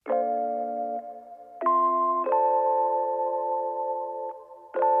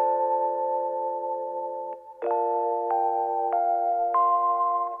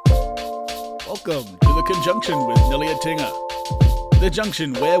Welcome to The Conjunction with Nelly Atinga, the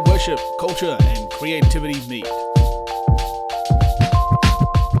junction where worship, culture, and creativity meet.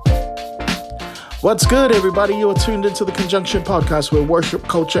 What's good, everybody? You are tuned into The Conjunction podcast where worship,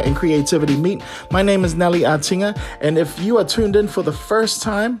 culture, and creativity meet. My name is Nelly Atinga, and if you are tuned in for the first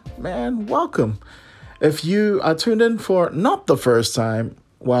time, man, welcome. If you are tuned in for not the first time,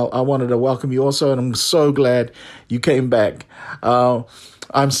 well, I wanted to welcome you also, and I'm so glad you came back.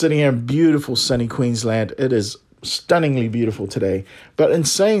 I'm sitting here in beautiful sunny Queensland. It is stunningly beautiful today. But in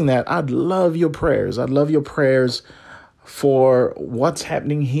saying that, I'd love your prayers. I'd love your prayers for what's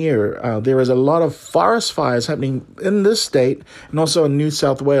happening here. There is a lot of forest fires happening in this state and also in New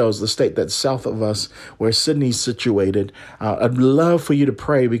South Wales, the state that's south of us, where Sydney's situated. I'd love for you to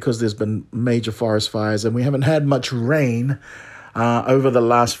pray because there's been major forest fires and we haven't had much rain over the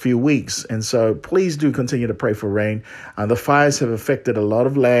last few weeks. And so please do continue to pray for rain. The fires have affected a lot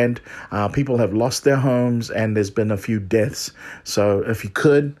of land. People have lost their homes and there's been a few deaths. So if you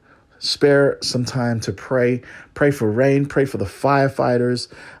could, spare some time to pray for rain, pray for the firefighters.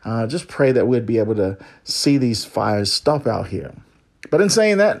 Just pray that we'd be able to see these fires stop out here. But in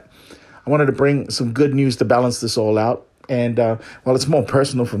saying that, I wanted to bring some good news to balance this all out. And while it's more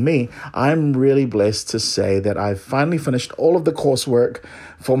personal for me, I'm really blessed to say that I've finally finished all of the coursework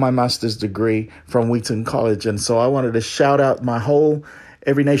for my master's degree from Wheaton College. And so I wanted to shout out my whole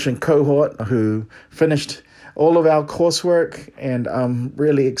Every Nation cohort who finished all of our coursework. And I'm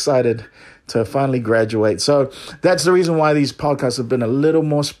really excited to finally graduate. So that's the reason why these podcasts have been a little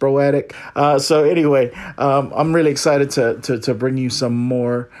more sporadic. So anyway, I'm really excited to bring you some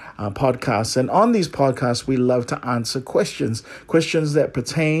more podcasts. And on these podcasts, we love to answer questions that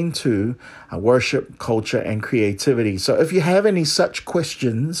pertain to worship, culture, and creativity. So if you have any such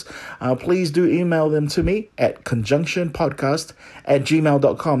questions, please do email them to me at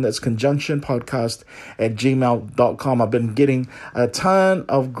conjunctionpodcast@gmail.com. That's conjunctionpodcast@gmail.com. I've been getting a ton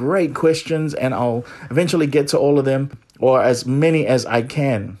of great questions, and I'll eventually get to all of them, or as many as I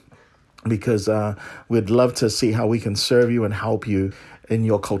can, because we'd love to see how we can serve you and help you in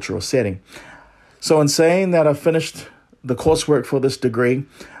your cultural setting. So in saying that, I've finished the coursework for this degree.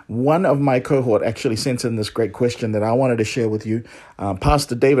 One of my cohort actually sent in this great question that I wanted to share with you.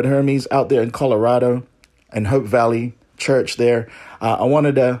 Pastor David Hermes out there in Colorado and Hope Valley Church there. I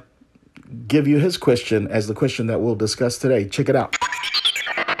wanted to give you his question as the question that we'll discuss today. Check it out.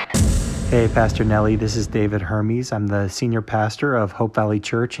 Hey, Pastor Nelly, this is David Hermes. I'm the senior pastor of Hope Valley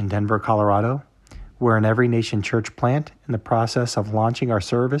Church in Denver, Colorado. We're an Every Nation church plant in the process of launching our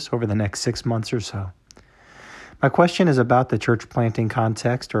service over the next 6 months or so. My question is about the church planting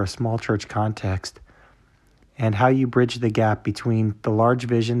context or a small church context and how you bridge the gap between the large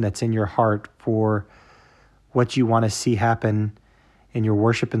vision that's in your heart for what you want to see happen in your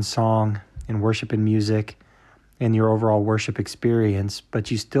worship and song and worship and music and your overall worship experience,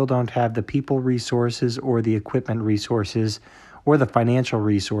 but you still don't have the people resources or the equipment resources or the financial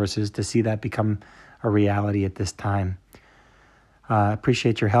resources to see that become a reality at this time. I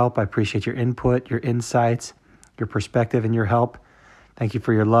appreciate your help. I appreciate your input, your insights, your perspective, and your help. Thank you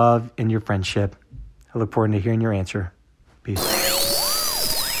for your love and your friendship. I look forward to hearing your answer. Peace.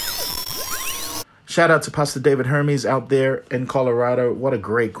 Shout out to Pastor David Hermes out there in Colorado. What a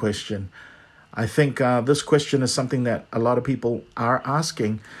great question. I think this question is something that a lot of people are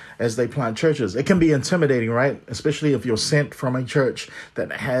asking as they plant churches. It can be intimidating, right? Especially if you're sent from a church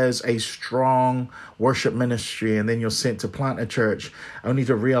that has a strong worship ministry and then you're sent to plant a church, only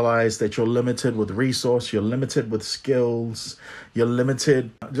to realize that you're limited with resource, you're limited with skills, you're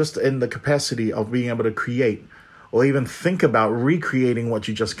limited just in the capacity of being able to create or even think about recreating what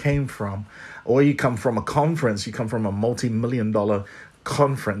you just came from. Or you come from a conference, you come from a multi-million-dollar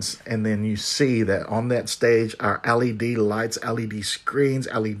conference, and then you see that on that stage are LED lights, LED screens,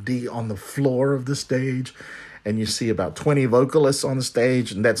 LED on the floor of the stage, and you see about 20 vocalists on the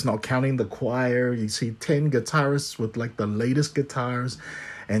stage, and that's not counting the choir. You see 10 guitarists with like the latest guitars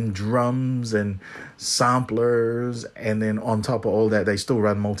and drums and samplers, and then on top of all that, they still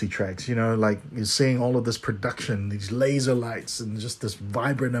run multi-tracks. You know, like you're seeing all of this production, these laser lights, and just this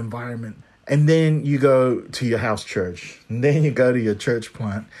vibrant environment. And then you go to your house church, and then you go to your church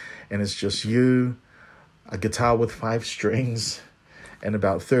plant, and it's just you, a guitar with 5 strings, and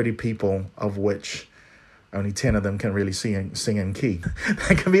about 30 people, of which only 10 of them can really sing in key.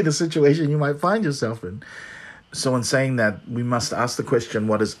 That can be the situation you might find yourself in. So in saying that, we must ask the question,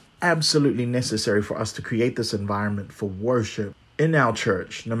 what is absolutely necessary for us to create this environment for worship in our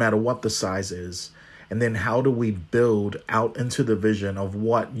church, no matter what the size is? And then how do we build out into the vision of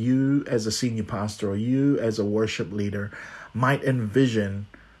what you as a senior pastor or you as a worship leader might envision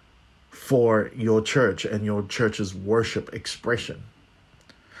for your church and your church's worship expression.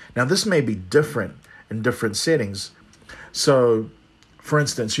 Now, this may be different in different settings. So, for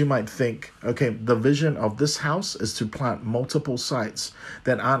instance, you might think, okay, the vision of this house is to plant multiple sites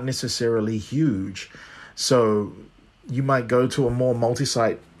that aren't necessarily huge. So you might go to a more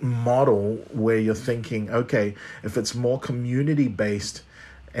multi-site model where you're thinking, okay, if it's more community-based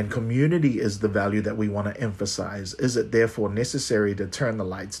and community is the value that we want to emphasize, is it therefore necessary to turn the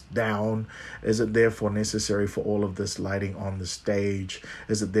lights down? Is it therefore necessary for all of this lighting on the stage?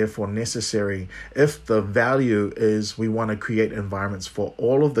 Is it therefore necessary, if the value is we want to create environments for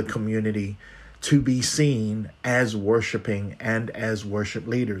all of the community to be seen as worshiping and as worship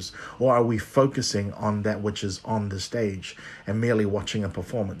leaders? Or are we focusing on that which is on the stage and merely watching a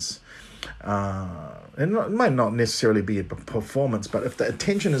performance? And it might not necessarily be a performance, but if the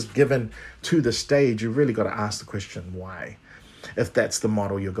attention is given to the stage, you really got to ask the question, why? If that's the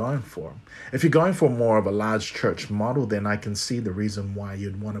model you're going for. If you're going for more of a large church model, then I can see the reason why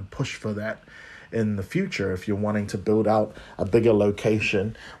you'd want to push for that in the future if you're wanting to build out a bigger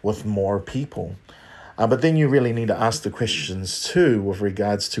location with more people. But then you really need to ask the questions too with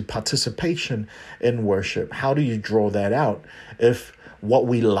regards to participation in worship. How do you draw that out if what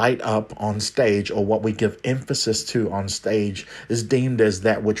we light up on stage or what we give emphasis to on stage is deemed as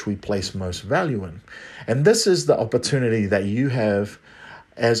that which we place most value in? And this is the opportunity that you have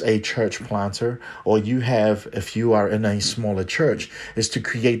as a church planter, or you have if you are in a smaller church, is to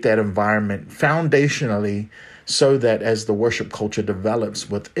create that environment foundationally so that as the worship culture develops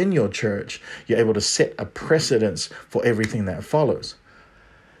within your church, you're able to set a precedence for everything that follows.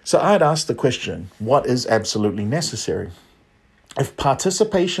 So I'd ask the question, what is absolutely necessary? If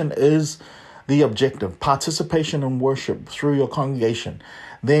participation is the objective, participation in worship through your congregation,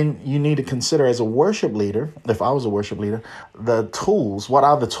 then you need to consider as a worship leader, if I was a worship leader, the tools, what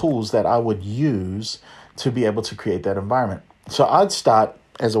are the tools that I would use to be able to create that environment? So I'd start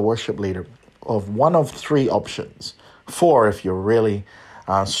as a worship leader of one of three options, 4 if you're really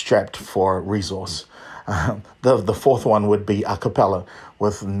strapped for resource. The fourth one would be a cappella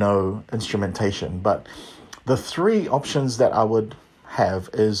with no instrumentation. But the 3 options that I would have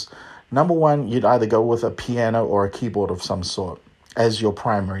is, number 1, you'd either go with a piano or a keyboard of some sort as your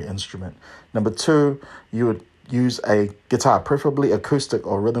primary instrument. Number 2, you would use a guitar, preferably acoustic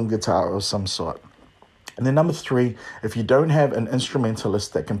or rhythm guitar of some sort. And then number 3, if you don't have an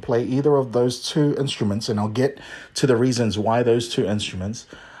instrumentalist that can play either of those 2 instruments, and I'll get to the reasons why those 2 instruments,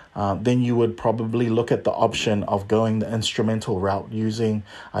 then you would probably look at the option of going the instrumental route using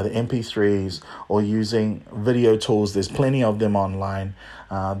either MP3s or using video tools. There's plenty of them online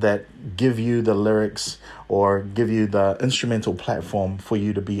that give you the lyrics or give you the instrumental platform for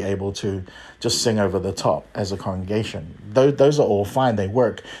you to be able to just sing over the top as a congregation. Those are all fine. They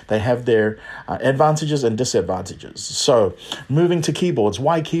work. They have their advantages and disadvantages. So moving to keyboards.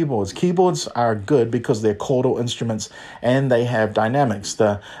 Why keyboards? Keyboards are good because they're chordal instruments and they have dynamics.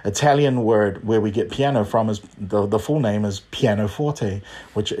 The Italian word where we get piano from is the full name is pianoforte,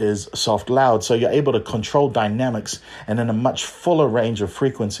 which is soft loud. So you're able to control dynamics and in a much fuller range of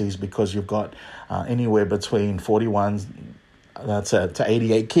frequencies because you've got anywhere between 41 to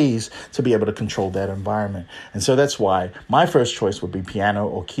 88 keys to be able to control that environment. And so that's why my first choice would be piano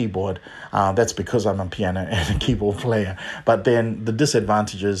or keyboard. That's because I'm a piano and a keyboard player. But then the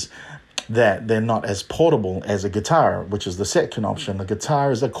disadvantages that they're not as portable as a guitar, which is the second option. The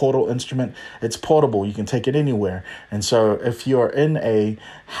guitar is a chordal instrument. It's portable. You can take it anywhere. And so if you're in a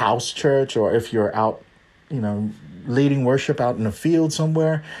house church or if you're out, leading worship out in the field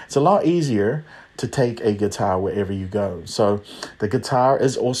somewhere, it's a lot easier to take a guitar wherever you go. So the guitar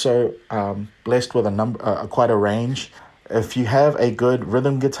is also blessed with quite a range. If you have a good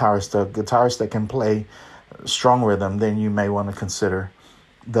rhythm guitarist, a guitarist that can play strong rhythm, then you may want to consider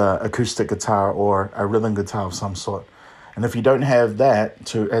the acoustic guitar or a rhythm guitar of some sort. And if you don't have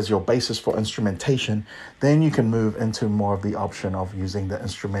that as your basis for instrumentation, then you can move into more of the option of using the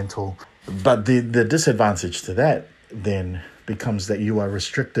instrumental. But the disadvantage to that then becomes that you are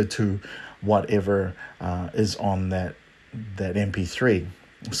restricted to whatever is on that MP3.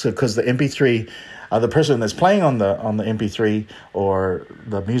 So because the MP3, the person that's playing on the MP3 or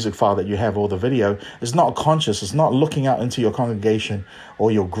the music file that you have or the video is not conscious. It's not looking out into your congregation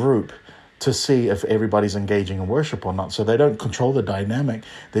or your group to see if everybody's engaging in worship or not. So they don't control the dynamic.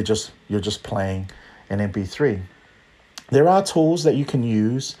 You're just playing an MP3. There are tools that you can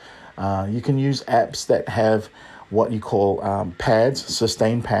use. You can use apps that have what you call pads,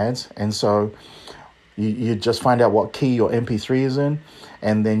 sustain pads. And so you just find out what key your MP3 is in,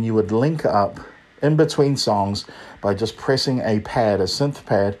 and then you would link up in between songs by just pressing a synth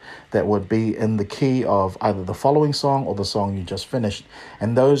pad that would be in the key of either the following song or the song you just finished.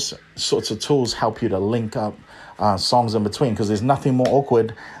 And those sorts of tools help you to link up songs in between, because there's nothing more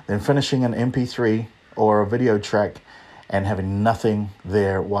awkward than finishing an MP3 or a video track and having nothing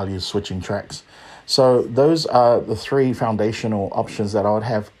there while you're switching tracks. So those are the three foundational options that I would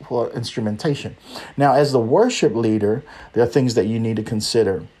have for instrumentation. Now, as the worship leader, there are things that you need to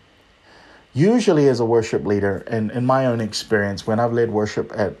consider. Usually as a worship leader, and in my own experience, when I've led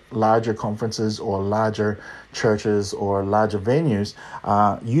worship at larger conferences or larger churches or larger venues,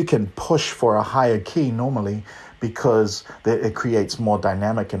 you can push for a higher key normally, because it creates more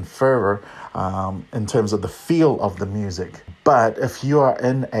dynamic and fervor in terms of the feel of the music. But if you are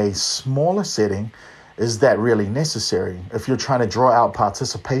in a smaller setting, is that really necessary? If you're trying to draw out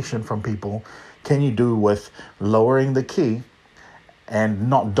participation from people, can you do with lowering the key and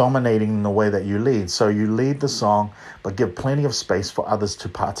not dominating in the way that you lead? So you lead the song, but give plenty of space for others to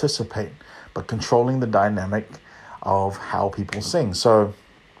participate, but controlling the dynamic of how people sing. So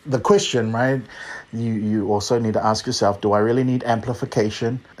the question, right, you also need to ask yourself, do I really need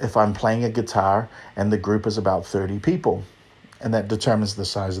amplification if I'm playing a guitar and the group is about 30 people? And that determines the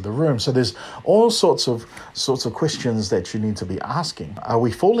size of the room. So there's all sorts of questions that you need to be asking. Are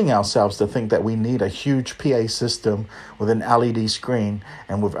we fooling ourselves to think that we need a huge PA system with an LED screen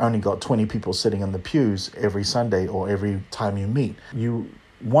and we've only got 20 people sitting in the pews every Sunday or every time you meet? You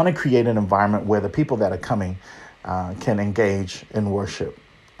want to create an environment where the people that are coming can engage in worship.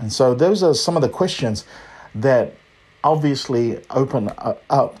 And so those are some of the questions that obviously open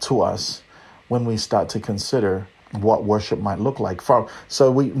up to us when we start to consider what worship might look like.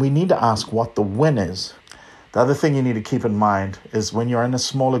 So we need to ask what the win is. The other thing you need to keep in mind is when you're in a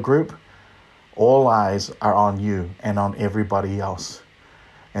smaller group, all eyes are on you and on everybody else.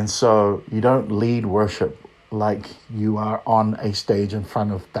 And so you don't lead worship like you are on a stage in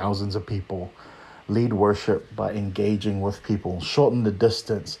front of thousands of people. Lead worship by engaging with people, shorten the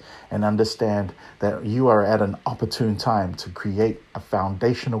distance, and understand that you are at an opportune time to create a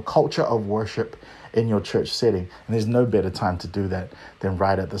foundational culture of worship in your church setting. And there's no better time to do that than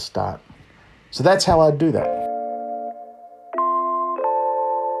right at the start. So that's how I do that.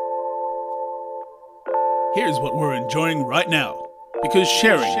 Here's what we're enjoying right now, because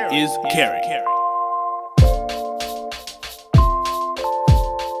sharing is caring.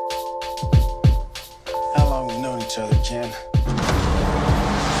 How long we known each other, Ken?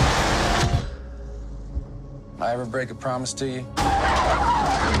 I ever break a promise to you?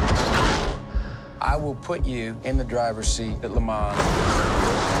 I will put you in the driver's seat at Le Mans.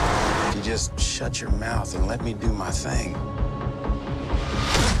 You just shut your mouth and let me do my thing.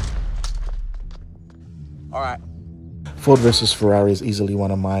 All right. Ford V Ferrari is easily one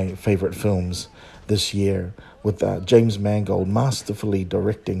of my favorite films this year, with James Mangold masterfully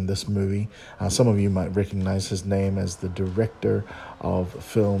directing this movie. Some of you might recognize his name as the director of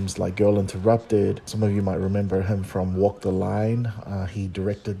films like Girl Interrupted. Some of you might remember him from Walk the Line. He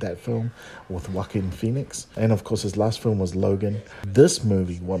directed that film with Joaquin Phoenix. And of course, his last film was Logan. This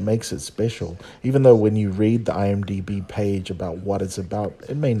movie, what makes it special, even though when you read the IMDb page about what it's about,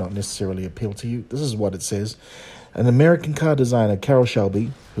 it may not necessarily appeal to you. This is what it says. An American car designer, Carroll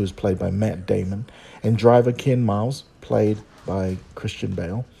Shelby, who's played by Matt Damon, and driver Ken Miles, played by Christian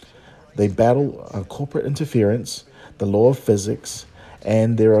Bale. They battle corporate interference, the law of physics,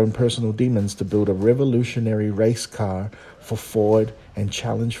 and their own personal demons to build a revolutionary race car for Ford and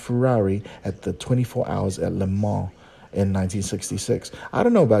challenge Ferrari at the 24 Hours at Le Mans in 1966. I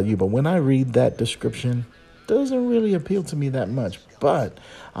don't know about you, but when I read that description, it doesn't really appeal to me that much. But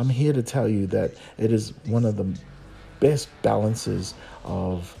I'm here to tell you that it is one of the best balances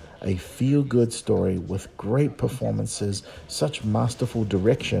of a feel-good story with great performances, such masterful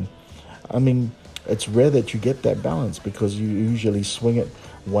direction. I mean, it's rare that you get that balance, because you usually swing it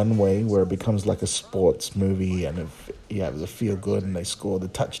one way where it becomes like a sports movie, and if you have the feel-good and they score the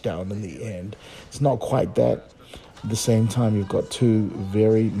touchdown in the end. It's not quite that. At the same time, you've got two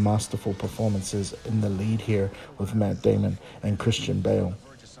very masterful performances in the lead here with Matt Damon and Christian Bale.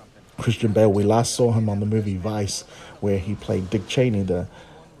 Christian Bale, we last saw him on the movie Vice, where he played Dick Cheney,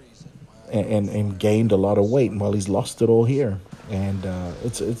 and gained a lot of weight. Well, he's lost it all here, and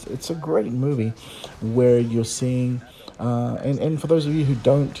it's a great movie where you're seeing. And for those of you who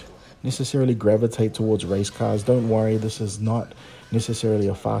don't necessarily gravitate towards race cars, don't worry. This is not necessarily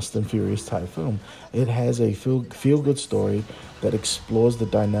a Fast and Furious type film. It has a feel-good story that explores the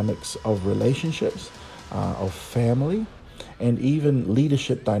dynamics of relationships, of family, and even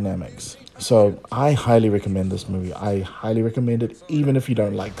leadership dynamics. So I highly recommend this movie. I highly recommend it, even if you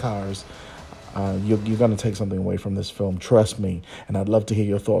don't like cars. You're going to take something away from this film, trust me, and I'd love to hear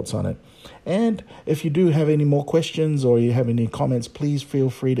your thoughts on it. And if you do have any more questions or you have any comments, please feel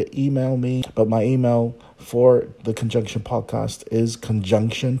free to email me. But my email for the Conjunction Podcast is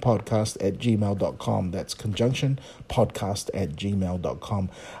conjunctionpodcast@gmail.com. That's conjunctionpodcast@gmail.com.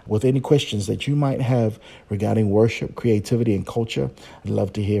 With any questions that you might have regarding worship, creativity, and culture, I'd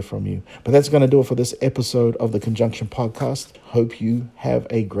love to hear from you. But that's going to do it for this episode of the Conjunction Podcast. Hope you have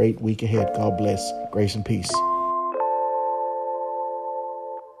a great week ahead. God bless. Grace and peace.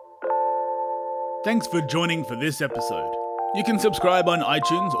 Thanks for joining for this episode. You can subscribe on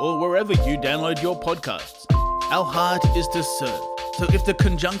iTunes or wherever you download your podcasts. Our heart is to serve. So if the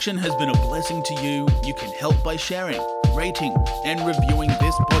Conjunction has been a blessing to you, you can help by sharing, rating, and reviewing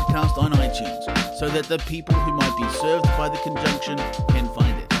this podcast on iTunes so that the people who might be served by the Conjunction can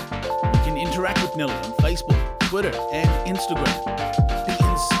find it. You can interact with Nelly on Facebook, Twitter, and Instagram. Be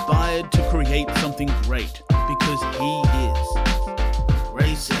inspired to create something great because he is.